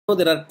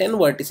there are 10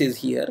 vertices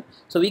here,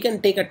 so we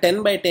can take a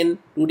 10 by 10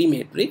 2D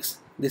matrix.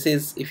 This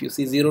is, if you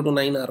see, 0 to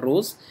 9 are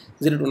rows,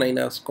 0 to 9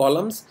 are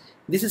columns.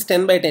 This is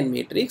 10 by 10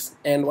 matrix,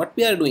 and what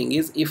we are doing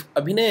is, if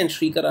Abhinay and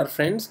Shrikar are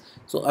friends,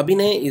 so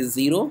Abhinay is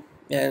 0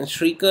 and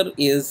Shrikar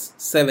is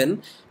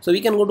 7, so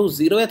we can go to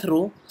 0th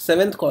row,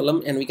 7th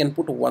column, and we can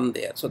put 1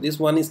 there. So this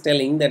one is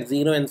telling that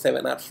 0 and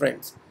 7 are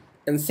friends.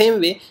 And same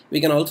way, we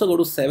can also go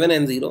to 7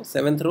 and 0,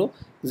 7th row,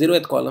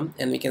 0th column,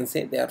 and we can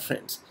say they are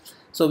friends.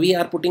 So we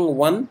are putting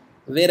 1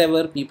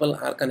 wherever people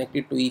are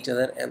connected to each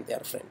other and they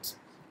are friends.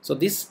 So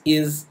this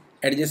is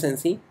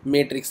adjacency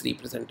matrix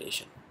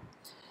representation.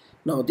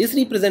 Now this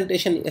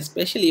representation,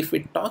 especially if we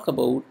talk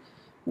about,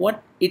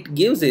 what it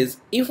gives is,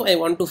 if I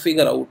want to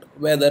figure out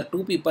whether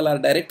two people are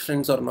direct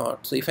friends or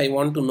not, so if I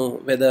want to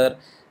know whether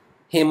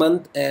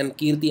Hemant and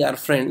Kirti are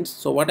friends,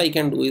 so what I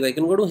can do is I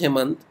can go to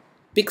Hemant,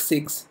 pick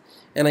 6,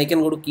 and I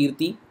can go to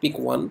Kirti, pick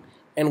 1,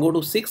 and go to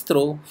 6th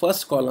row,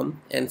 first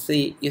column, and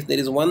say if there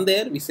is 1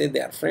 there, we say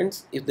they are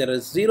friends. If there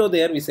is 0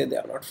 there, we say they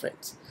are not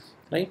friends,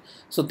 right?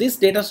 So this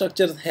data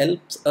structure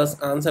helps us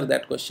answer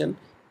that question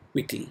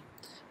quickly.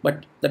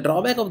 But the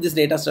drawback of this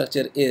data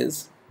structure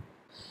is,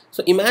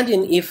 so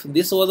imagine if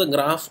this was a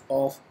graph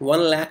of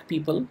 1 lakh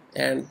people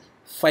and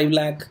 5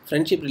 lakh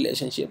friendship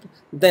relationship,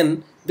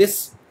 then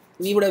this,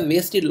 we would have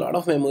wasted a lot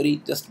of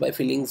memory just by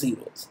filling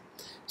zeros.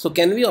 So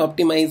can we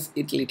optimize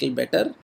it a little better?